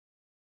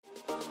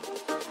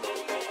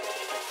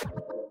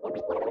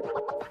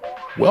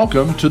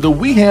Welcome to the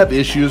We Have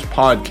Issues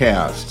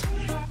podcast,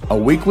 a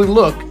weekly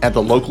look at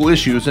the local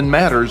issues and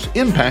matters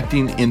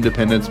impacting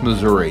Independence,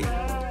 Missouri.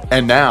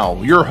 And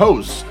now, your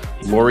hosts,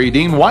 Lori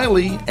Dean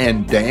Wiley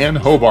and Dan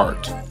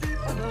Hobart.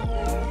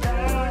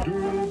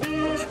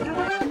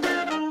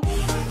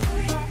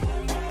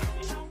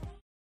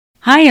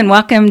 Hi, and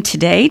welcome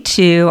today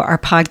to our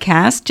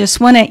podcast. Just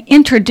want to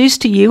introduce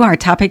to you our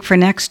topic for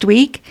next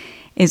week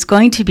is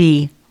going to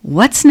be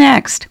what's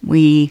next.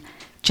 We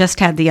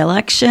just had the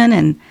election,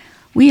 and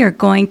we are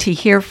going to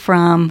hear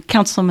from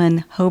Councilman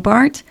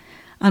Hobart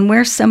on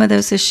where some of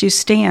those issues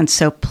stand,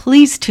 so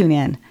please tune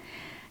in.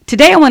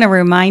 Today I want to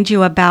remind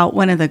you about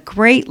one of the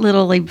great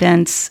little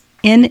events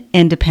in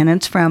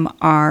Independence from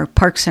our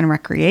Parks and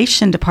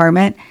Recreation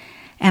Department,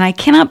 and I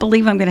cannot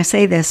believe I'm going to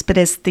say this, but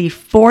it's the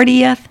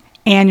 40th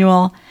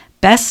Annual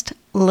Best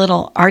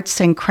Little Arts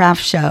and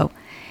Crafts Show.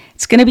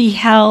 It's going to be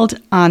held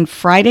on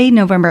Friday,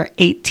 November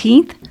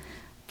 18th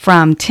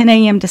from 10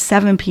 a.m. to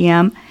 7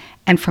 p.m.,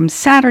 and from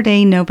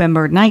Saturday,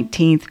 November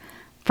 19th,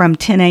 from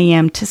 10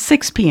 a.m. to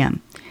 6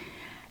 p.m.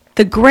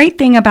 The great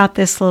thing about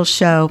this little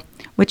show,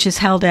 which is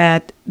held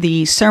at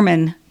the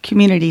Sermon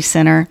Community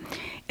Center,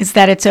 is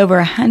that it's over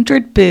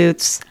 100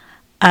 booths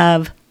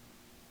of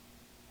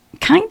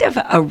kind of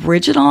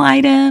original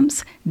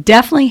items,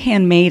 definitely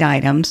handmade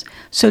items,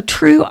 so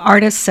true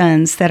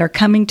artisans that are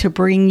coming to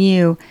bring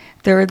you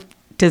their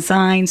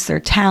designs, their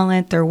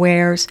talent, their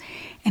wares,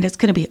 and it's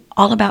going to be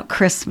all about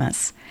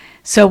Christmas.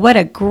 So what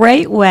a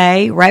great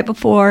way right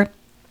before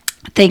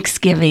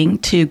Thanksgiving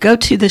to go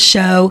to the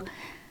show.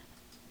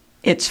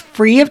 It's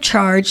free of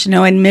charge,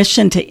 no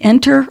admission to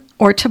enter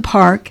or to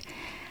park,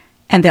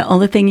 and the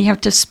only thing you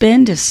have to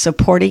spend is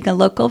supporting a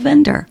local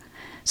vendor.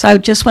 So I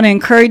just want to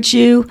encourage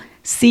you,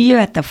 see you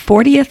at the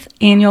 40th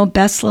Annual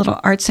Best Little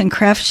Arts and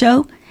Crafts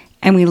Show,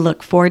 and we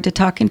look forward to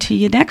talking to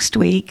you next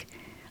week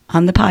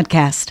on the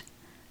podcast.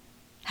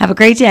 Have a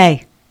great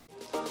day.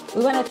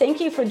 We want to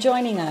thank you for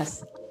joining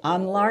us.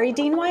 I'm Lori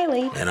Dean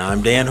Wiley. And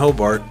I'm Dan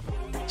Hobart.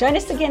 Join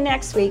us again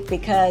next week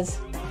because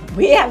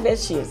we have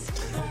issues.